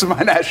fair. That's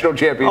my national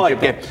championship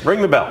game.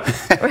 Ring the bell.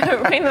 Ring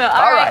the bell.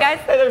 All right, guys.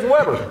 Hey, there's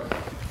Weber.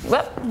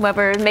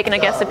 Weber making a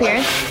guest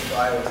appearance.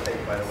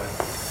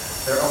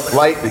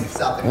 Lightning.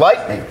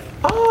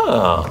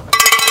 Oh.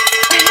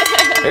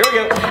 Here we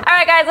go. All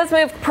right, guys, let's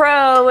move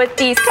pro with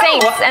the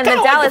Saints and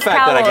the Dallas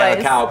Cowboys. That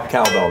I got a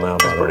cowbell now.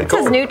 That's pretty cool.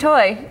 It's his new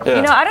toy. Yeah.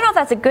 You know, I don't know if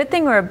that's a good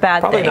thing or a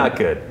bad Probably thing. not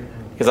good.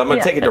 Because I'm going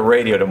to take it to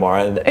radio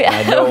tomorrow, and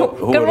I know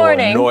who will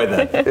annoy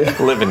the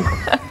living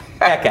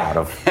heck out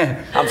of.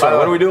 I'm sorry,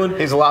 what are we doing?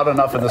 He's loud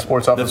enough in the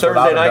sports office. The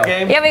Thursday night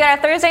game? Yeah, we got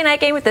a Thursday night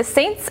game with the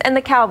Saints and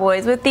the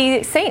Cowboys, with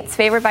the Saints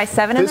favored by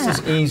 7.5. This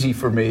is easy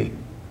for me.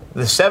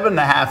 The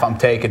 7.5 I'm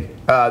taking.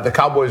 The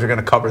Cowboys are going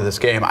to cover this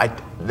game.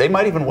 They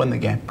might even win the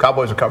game.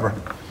 Cowboys are covering.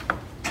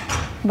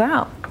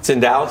 Wow. It's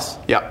in Dallas?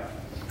 Yep.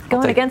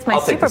 Going against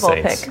my Super Bowl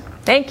pick.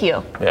 Thank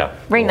you. Yeah.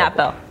 Ring that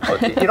bell. You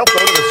don't go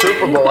to the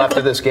Super Bowl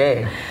after this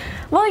game.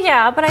 Well,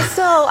 yeah, but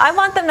I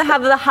want them to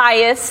have the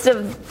highest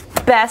of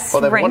best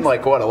Well, they've rings. won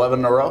like, what, 11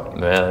 in a row?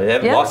 Yeah, they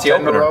haven't lost the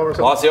opener.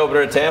 Lost the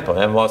opener at Tampa.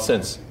 They haven't lost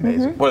since.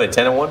 Amazing. What are they,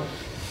 10-1?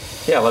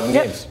 Yeah, 11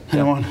 games.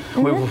 10-1.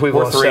 We've We're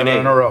lost 3-8 7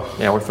 in a row.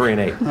 Yeah, we're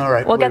 3-8. All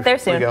right. We'll get there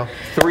soon.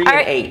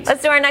 3-8.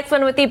 Let's do our next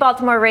one with the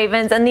Baltimore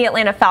Ravens and the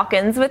Atlanta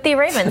Falcons, with the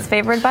Ravens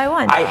favored by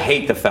 1. I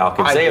hate the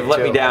Falcons. They have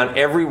let me down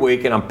every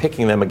week, and I'm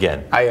picking them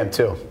again. I am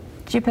too.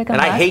 Did you pick them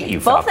And last I hate you,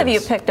 week? Falcons. Both of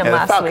you picked them The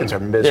last Falcons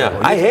week. are miserable.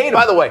 Yeah, I hate them.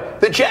 By the way,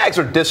 the Jags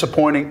are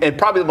disappointing and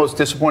probably the most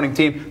disappointing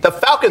team. The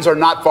Falcons are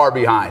not far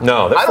behind.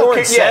 No, they're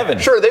 4-7.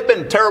 Sure, they've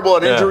been terrible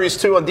on injuries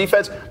too on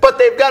defense, but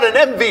they've got an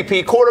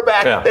MVP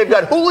quarterback. Yeah. They've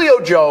got Julio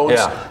Jones.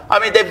 Yeah. I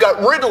mean, they've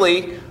got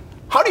Ridley.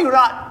 How do you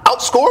not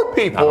outscore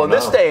people in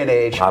this day and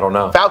age? I don't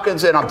know.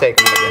 Falcons, and I'm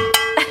taking them again.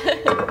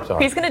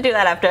 He's going to do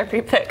that after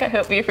every pick. I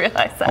hope you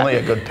realize that. Only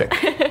a good pick.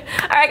 All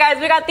right, guys,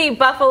 we got the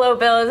Buffalo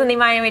Bills and the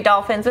Miami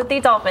Dolphins, with the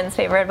Dolphins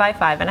favored by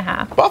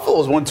 5.5.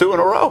 Buffalo's won 2 in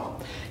a row.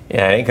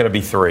 Yeah, it ain't going to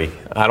be 3.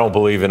 I don't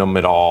believe in them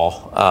at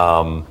all.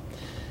 I'm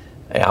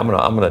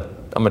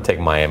gonna take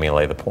Miami and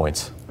lay the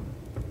points.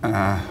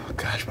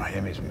 Gosh,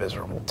 Miami's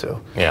miserable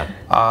too. Yeah.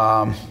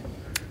 I'll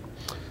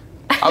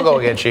go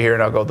against you here,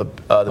 and I'll go the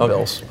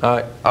Bills. All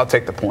right. I'll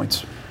take the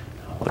points.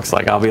 Looks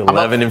like I'll be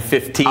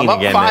 11-15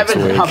 again next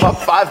week. I'm up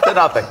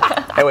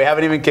 5-0. Hey, we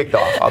haven't even kicked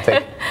off. I'll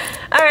take it.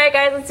 All right,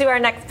 guys, let's do our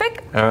next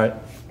pick. All right.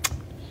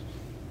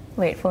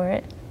 Wait for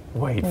it.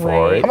 Wait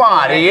for it. Come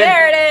on, Ian.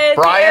 There it is.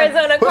 Brian. The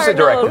Arizona Who's the Cardinals.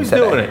 director Who's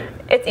today? doing it?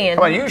 It's Ian.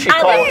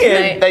 Come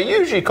on, they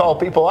usually call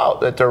people out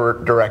that they're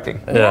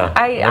directing. Yeah.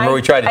 Remember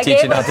we tried to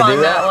teach you not to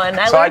do that one.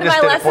 I So I learned just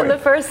my did it lesson for the you.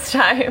 first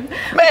time.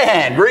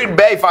 Man, Green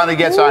Bay finally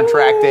gets on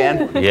track,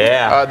 Dan.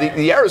 Yeah.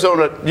 The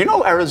Arizona,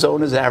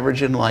 Arizona's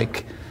averaging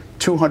like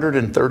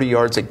 230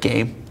 yards a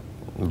game.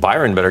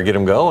 Byron better get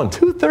him going.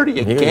 230 a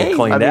You're gonna game. get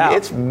cleaned out.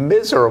 It's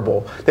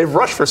miserable. They've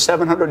rushed for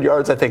 700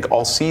 yards, I think,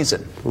 all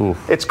season.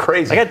 It's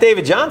crazy. I got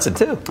David Johnson,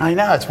 too. I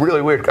know, it's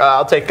really weird.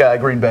 I'll take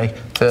Green Bay.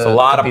 It's a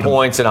lot of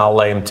points, and I'll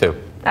lay him, too.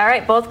 All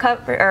right, both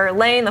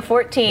laying the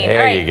 14. There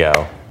All right. you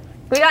go.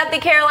 We got the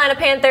Carolina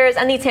Panthers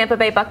and the Tampa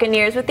Bay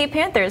Buccaneers, with the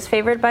Panthers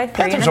favored by 3.5.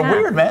 Panthers are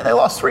weird, man. They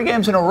lost 3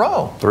 games in a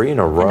row. 3 in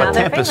a row. Now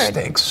they're Tampa favored.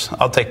 stinks.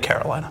 I'll take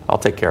Carolina. I'll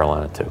take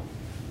Carolina too.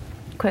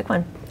 Quick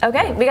one.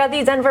 Okay, we got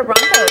the Denver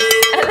Broncos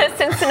and the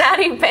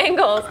Cincinnati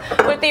Bengals,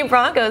 with the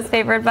Broncos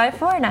favored by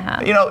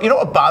 4.5. You know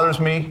what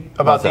bothers me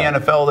about What's the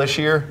that? NFL this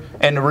year,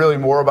 and really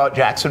more about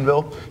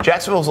Jacksonville?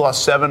 Jacksonville's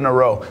lost 7 in a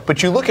row.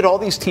 But you look at all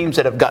these teams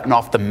that have gotten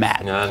off the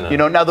mat. No. You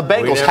know, now the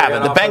Bengals never haven't.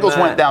 got The off the Bengals mat.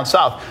 went down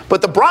south.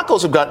 But the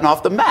Broncos have gotten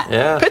off the mat.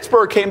 Yeah.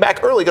 Pittsburgh came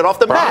back early, got off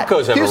the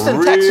Broncos mat. have Houston a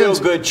real Texans,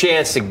 good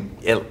chance to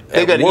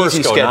they got at an worst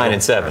easy go schedule.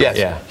 9-7. Yes.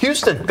 Yeah.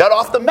 Houston got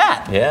off the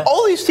mat. Yeah.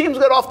 All these teams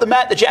got off the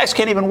mat. The Jacks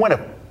can't even win a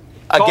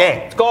game.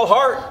 It's called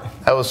heart.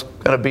 That was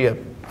going to be a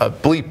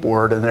bleep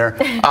word in there.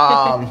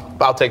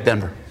 I'll take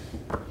Denver.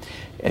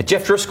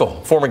 Jeff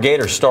Driscoll, former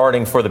Gator,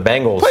 starting for the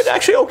Bengals. Played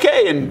actually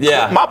okay in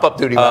mop-up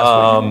duty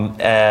last week.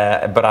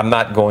 But I'm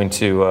not going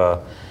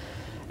to.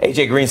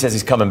 AJ Green says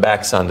he's coming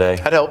back Sunday.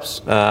 That helps.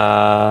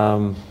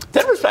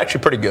 Denver's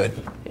actually pretty good.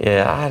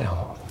 Yeah,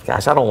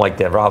 I don't like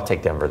Denver. I'll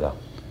take Denver though.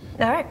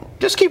 All right.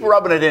 Just keep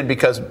rubbing it in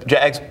because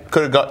Jags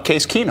could have got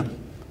Case Keenum.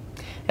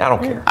 I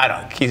don't care. I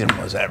don't.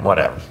 Keenum was ever.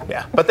 Whatever.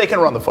 Yeah, but they can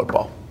run the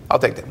football. I'll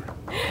take Denver.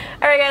 All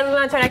right, guys,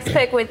 moving on to our next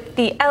pick with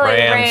the LA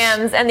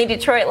Rams and the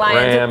Detroit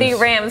Lions, with the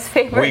Rams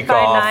favored Week by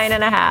off.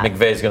 9.5.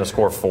 McVay's going to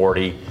score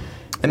 40.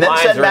 And then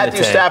Lions send are in the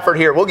Matthew tank. Stafford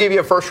here. We'll give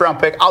you a first-round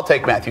pick. I'll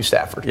take Matthew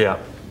Stafford. Yeah.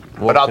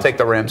 But I'll take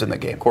the Rams in the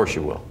game. Of course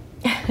you will.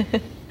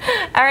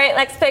 All right,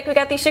 next pick, we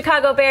got the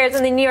Chicago Bears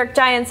and the New York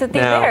Giants, with the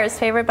Now, Bears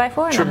favored by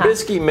 4.5.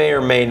 Trubisky may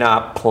or may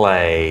not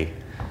play.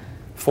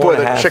 Boy,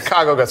 4.5.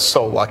 Chicago got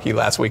so lucky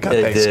last week on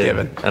They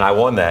Thanksgiving. did, and I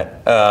won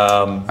that.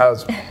 That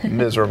was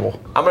miserable.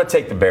 I'm going to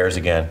take the Bears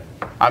again.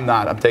 I'm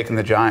not. I'm taking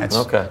the Giants.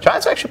 Okay.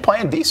 Giants actually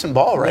playing decent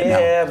ball right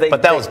now.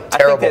 But that was I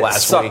terrible think that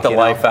last sucked week. the you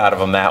know? life out of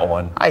them, that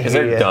one. I Because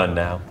hear they're ya. done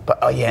now.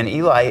 But and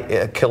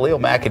Eli, Khalil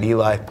Mack and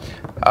Eli.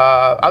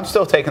 I'm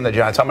still taking the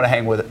Giants. I'm going to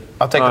hang with it.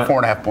 I'll take the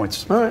 4.5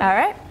 points. All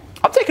right.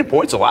 I'm taking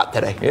points a lot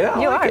today. Yeah,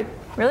 I You like are it.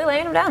 really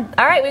laying them down.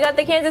 All right, we got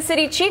the Kansas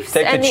City Chiefs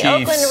Take and the the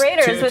Chiefs, Oakland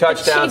Raiders, 2 with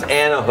touchdowns the Chiefs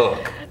and a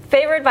hook.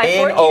 favored by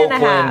In 14.5.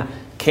 Oakland,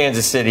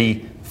 Kansas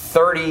City,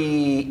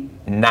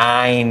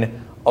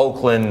 39,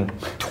 Oakland,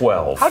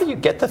 12. How do you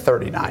get to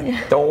 39?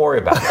 Don't worry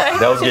about it.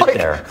 They'll get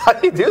there. How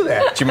do you do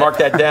that? Did you mark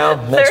that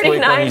down next week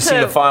when 39 you see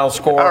the to- final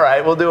score? All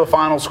right, we'll do a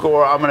final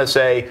score. I'm going to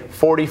say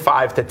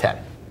 45-10.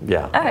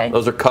 Yeah. All right.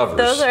 Those are covers.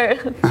 Those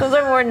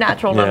are more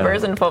natural Yeah.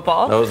 numbers in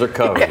football. Those are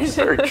covers.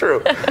 Very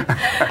true.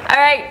 All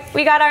right,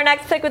 we got our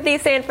next pick with the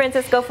San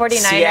Francisco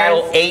 49ers.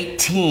 Seattle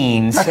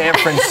 18, San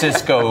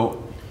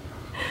Francisco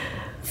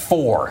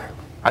 4.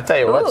 I tell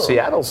you what, Ooh.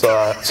 Seattle's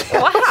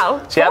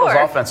Wow. Seattle's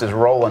 4. offense is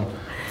rolling.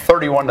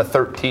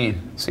 31-13.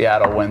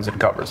 Seattle wins and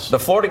covers. The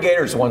Florida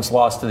Gators once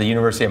lost to the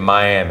University of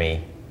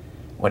Miami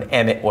when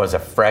Emmett was a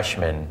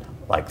freshman,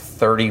 like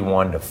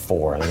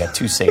 31-4. They got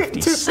 2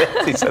 safeties. 2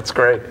 safeties. That's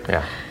great.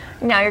 Yeah.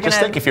 Now you're Just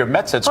gonna think if your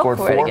Mets had scored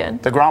for it 4, again.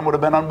 the Grom would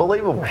have been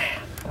unbelievable.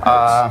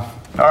 All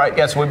right,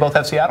 yes, we both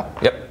have Seattle.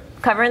 Yep.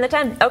 covering the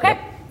 10. Okay.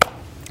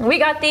 We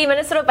got the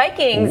Minnesota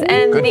Vikings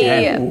and good the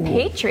game.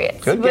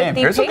 Patriots. Good game. With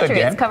the Here's a good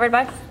Patriots game. covered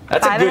by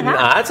That's a 5.5.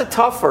 that's a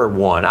tougher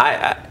one.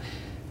 I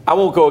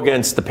won't go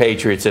against the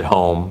Patriots at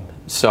home,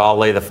 so I'll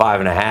lay the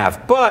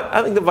 5.5. But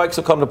I think the Vikes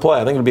will come to play.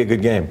 I think it'll be a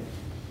good game.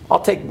 I'll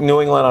take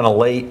New England on a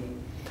late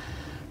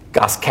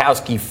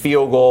Gostkowski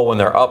field goal when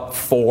they're up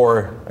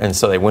 4, and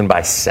so they win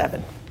by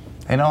 7.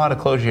 They know how to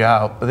close you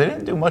out, but they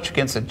didn't do much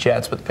against the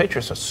Jets. But the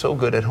Patriots are so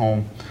good at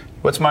home.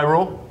 What's my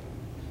rule?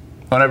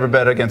 Don't ever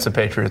bet against the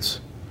Patriots.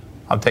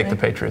 I'll take the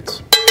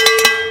Patriots.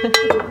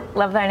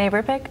 Love thy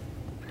neighbor pick.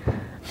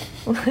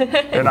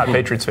 They're not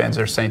Patriots fans;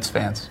 they're Saints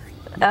fans.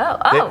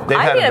 Oh, They've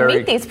I had need a to very-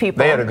 meet these people.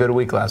 They had a good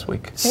week last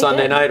week.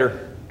 Sunday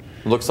nighter.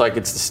 Looks like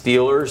it's the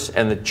Steelers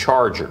and the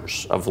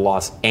Chargers of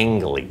Los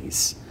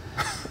Angeles.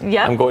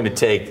 Yep. I'm going to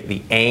take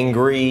the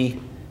angry,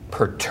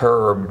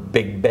 perturbed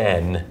Big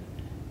Ben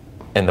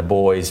and the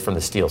boys from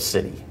the Steel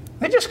City.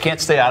 They just can't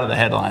stay out of the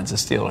headlines, the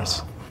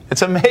Steelers.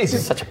 It's amazing.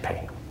 It's such a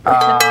pain.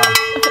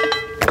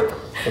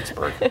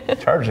 Pittsburgh.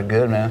 Chargers are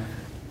good, man.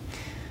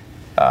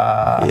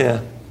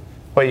 Yeah.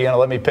 What, you going to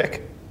let me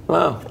pick?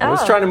 Well, I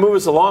was Oh. trying to move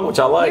us along, which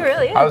I like. You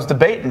really is. I was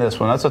debating this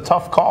one. That's a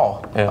tough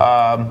call.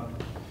 Yeah.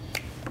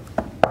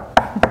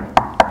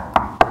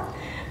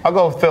 I'll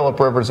go with Phillip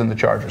Rivers and the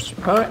Chargers.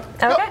 All right.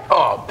 Okay.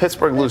 Oh,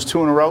 Pittsburgh lose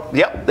 2 in a row?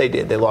 Yep, they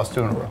did. They lost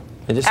 2 in a row.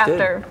 They just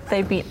After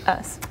they beat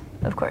us,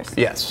 of course.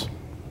 Yes.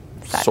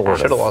 Sad Sort fact. of.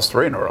 Should have lost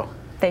 3 in a row.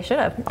 They should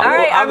have. I'll All go-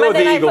 right, I'll our go with Monday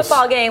the night Eagles.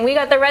 football game. We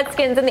got the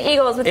Redskins and the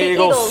Eagles, with the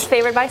Eagles. Eagles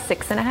favored by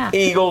 6.5.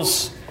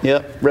 Eagles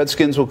Yep.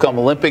 Redskins will come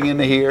limping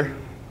into here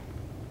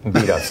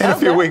beat us. in a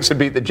few weeks and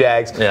beat the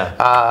Jags. Yeah.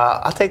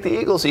 I'll take the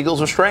Eagles.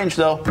 Eagles are strange,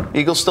 though.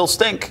 Eagles still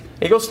stink.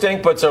 Eagles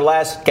stink, but it's their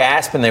last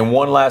gasp, and they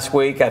won last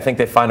week. I think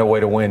they find a way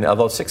to win,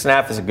 although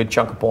 6.5 is a good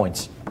chunk of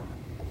points.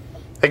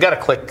 They got to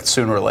click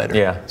sooner or later.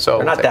 Yeah. So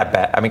they're not that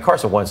bad. I mean,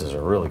 Carson Wentz is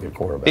a really good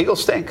quarterback.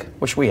 Eagles stink.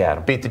 Wish we had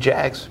him. Beat the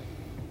Jags.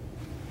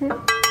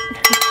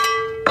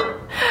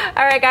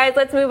 All right, guys,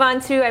 let's move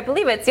on to, I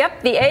believe it's, the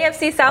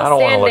AFC South I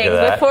don't wanna look at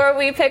standings that. before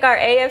we pick our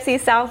AFC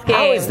South games.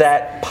 How is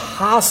that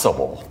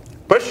possible?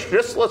 But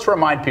just let's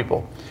remind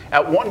people.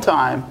 At one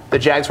time, the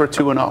Jags were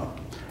 2-0.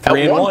 At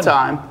 3-1. one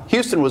time,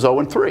 Houston was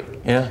 0-3.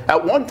 Yeah.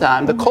 At one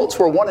time, the Colts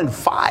were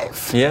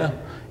 1-5. Yeah.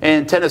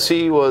 And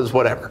Tennessee was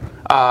whatever.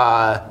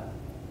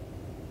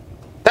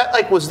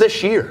 That was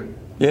this year.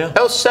 Yeah.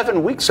 That was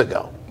 7 weeks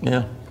ago.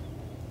 Yeah.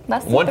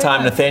 That's the One big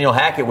time, Nathaniel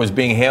Hackett was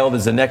being hailed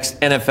as the next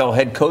NFL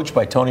head coach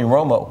by Tony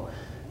Romo.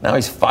 Now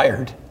he's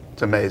fired.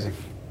 It's amazing.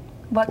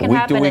 What can Week to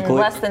happen week in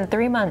less than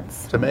 3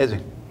 months? It's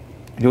amazing.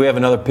 Do we have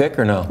another pick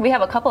or no? We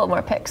have a couple of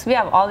more picks. We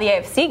have all the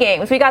AFC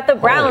games. We got the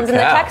Browns and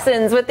the cow.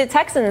 Texans, with the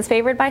Texans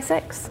favored by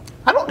 6.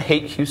 I don't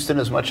hate Houston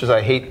as much as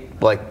I hate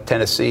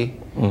Tennessee.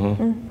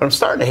 Mm-hmm. But I'm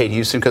starting to hate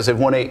Houston because they've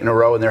won 8 in a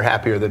row and they're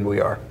happier than we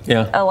are.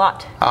 Yeah. A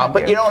lot.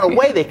 But in a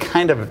way, they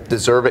kind of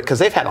deserve it because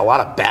they've had a lot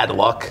of bad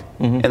luck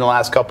in the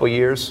last couple of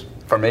years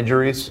from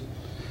injuries.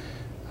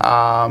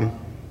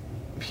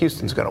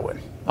 Houston's going to win.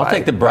 I'll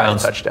take the by a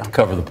Browns to touchdown.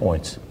 cover the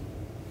points.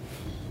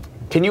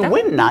 Can you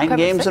win 9 cover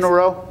games 6. in a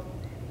row?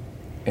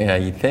 Yeah,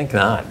 you'd think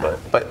not, but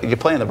But you're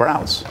playing the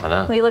Browns. I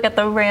know. We look at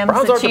the Rams,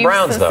 Browns the aren't the Chiefs,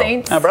 Browns, the though.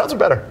 Saints. Browns are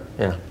better.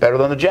 Yeah. Better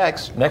than the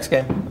Jags. Next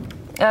game.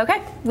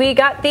 Okay. We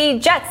got the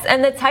Jets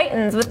and the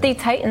Titans, with the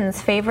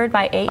Titans favored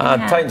by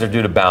 8.5. Titans are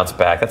due to bounce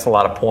back. That's a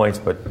lot of points,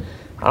 but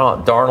I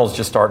don't know. Darnold's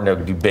just starting to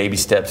do baby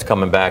steps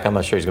coming back. I'm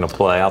not sure he's going to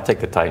play. I'll take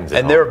the Titans.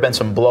 And there have been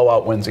some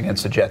blowout wins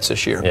against the Jets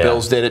this year. Yeah.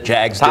 Bills did it.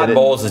 Jags did Todd it.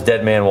 Bowles is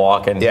dead man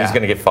walking. Yeah. He's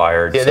going to get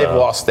fired. Yeah, so. they've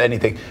lost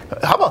anything.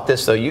 How about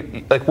this, though?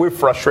 We're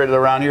frustrated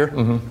around here.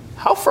 Mm-hmm.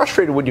 How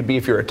frustrated would you be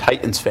if you're a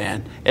Titans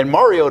fan? And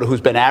Mariota,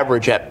 who's been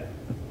average at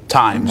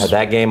times, Had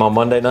that game on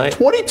Monday night.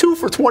 22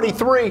 for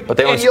 23, But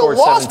they only and you scored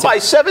lost 17. by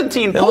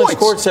 17 They points. only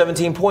scored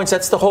 17 points.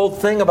 That's the whole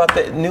thing about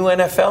the new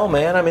NFL,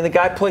 man. I mean, the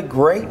guy played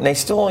great, and they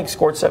still only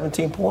scored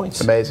 17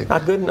 points. Amazing.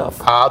 Not good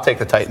enough. I'll take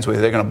the Titans with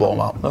you. They're going to blow them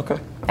out.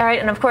 Okay. All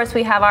right, and of course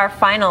we have our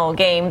final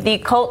game, the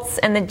Colts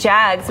and the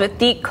Jags, with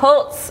the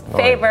Colts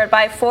favored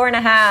by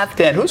 4.5.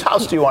 Dan, whose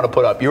house do you want to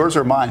put up, yours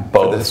or mine?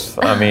 for this?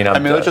 Both. I mean,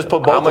 let's just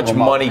put both how of much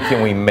them up. money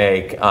can we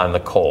make on the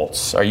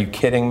Colts? Are you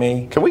kidding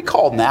me? Can we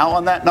call now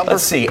on that number?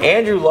 Let's see.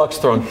 Andrew Luck's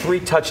thrown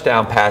 3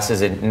 touchdown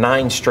passes in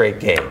 9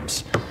 straight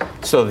games.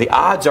 So the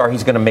odds are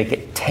he's going to make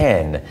it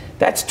 10.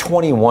 That's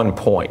 21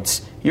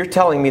 points. You're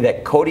telling me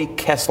that Cody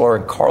Kessler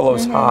and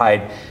Carlos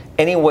Hyde,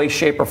 any way,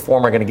 shape, or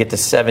form, are going to get to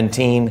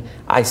 17?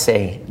 I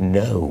say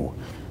no.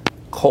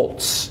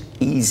 Colts,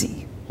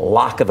 easy.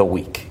 Lock of the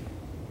week.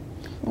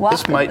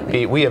 This might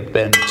be. We have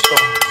been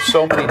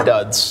so many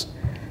duds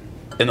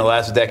in the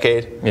last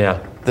decade.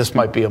 Yeah. This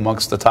might be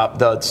amongst the top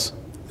duds.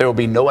 There will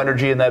be no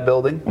energy in that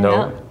building.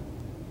 No.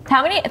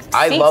 How many seats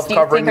I love do you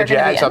covering think the are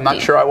gonna be Jags. I'm not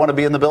empty? sure I want to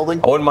be in the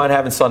building. I wouldn't mind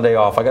having Sunday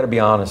off. I got to be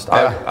honest.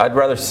 Yeah. I'd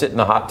rather sit in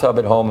a hot tub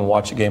at home and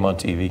watch a game on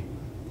TV.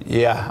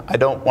 Yeah, I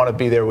don't want to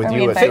be there with I you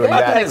mean, if think doing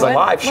about that that. as a live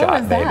What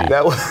shot, was maybe. that?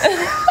 That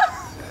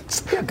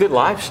was, Yeah, good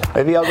live shot.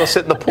 maybe I'll go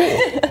sit in the pool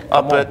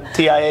up at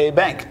TIAA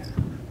Bank.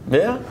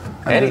 Yeah.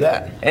 I do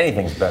that.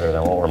 Anything's better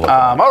than what we're looking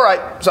at. All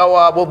right,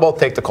 so we'll both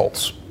take the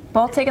Colts.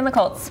 Both taking the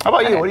Colts. How about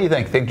you? Okay. What do you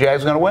think? Think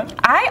Jags going to win?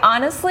 I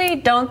honestly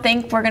don't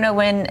think we're going to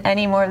win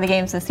any more of the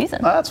games this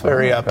season. That's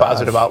very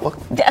positive outlook.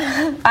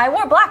 I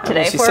wore black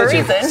today She's for a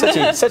such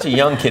reason. such a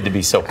young kid to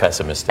be so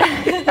pessimistic.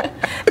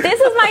 This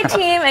is my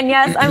team, and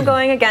yes, I'm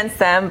going against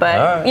them. But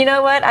All right. you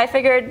know what? I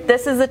figured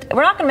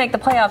we're not going to make the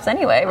playoffs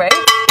anyway, right?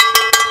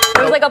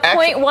 There's like a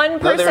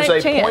 0.1% No, there's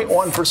a chance.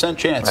 0.1%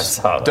 chance. That's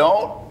solid.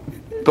 Don't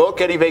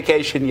book any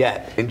vacation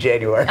yet in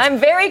January. I'm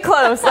very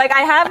close. Like,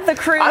 I have the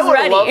cruise I would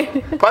ready.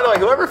 love. By the way,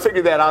 whoever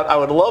figured that out, I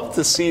would love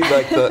to see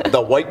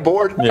the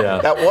whiteboard. Yeah.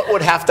 That what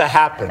would have to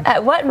happen.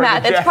 At what for the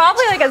math? It's Jags.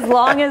 probably like as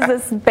long as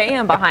this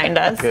bam behind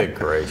us. Good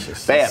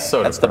gracious. Bam.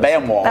 So That's the depressing.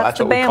 BAM wall. That's That's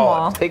the what we BAM call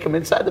wall. it. Take them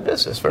inside the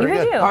business. Very You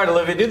good. do. All right,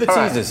 Olivia, do the All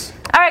right. teases.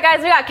 All right,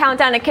 guys, we got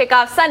Countdown to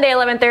Kickoff Sunday,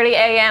 11:30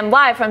 a.m.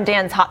 live from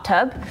Dan's Hot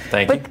Tub.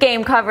 Thank you. With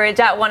game coverage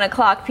at 1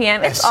 o'clock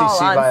p.m. It's all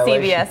SEC on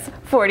violation. CBS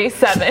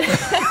 47.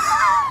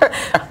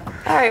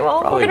 All right, well,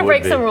 Probably we're going to would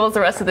break be. some rules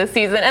the rest of the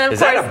season. And of Is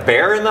course, that a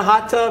bear in the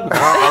hot tub?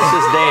 That's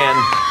just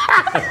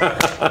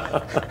Dan.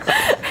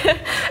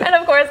 and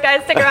of course,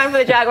 guys, stick around for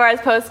the Jaguars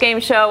post-game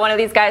show. One of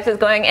these guys is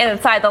going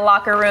inside the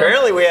locker room.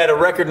 Apparently, we had a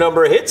record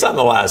number of hits on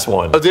the last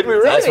one. Oh, did we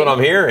really? That's what I'm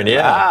hearing.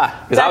 Yeah,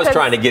 Ah. because I was That's-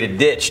 trying to get it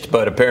ditched,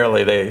 but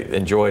apparently they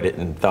enjoyed it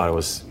and thought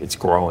it's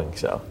growing.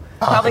 So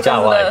Probably which I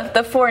because of like.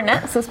 the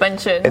Fournette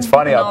suspension. It's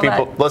funny and how all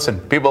people that. listen.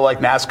 People like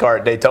NASCAR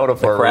at Daytona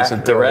for a Crash- reason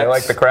the too. They wrecks.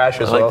 like the crash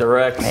as I like well. the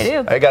wrecks. I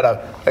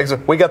do.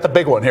 We got the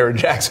big one here in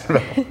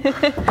Jacksonville.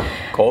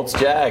 Colts,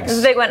 Jags. This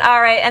is a big one.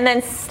 All right, and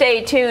then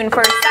stay tuned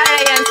for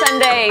Saturday and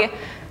Sunday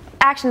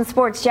Action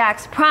Sports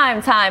Jacks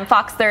prime time,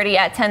 Fox 30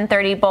 at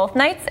 10:30 both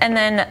nights, and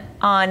then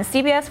on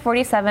CBS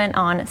 47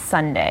 on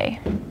Sunday.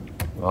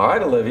 All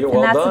right, Olivia, well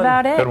And that's done.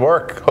 about it. Good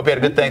work. Hope you had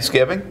a good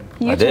Thanksgiving.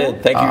 You I too.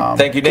 did. Thank you,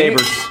 Can you-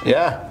 neighbors.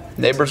 Yeah,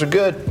 neighbors are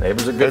good.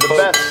 Neighbors are They're good the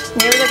folks.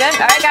 best. Here we go.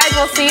 All right, guys,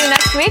 we'll see you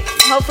next week.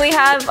 Hopefully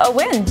have a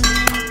win.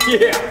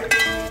 Yeah.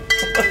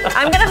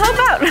 I'm going to help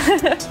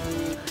out.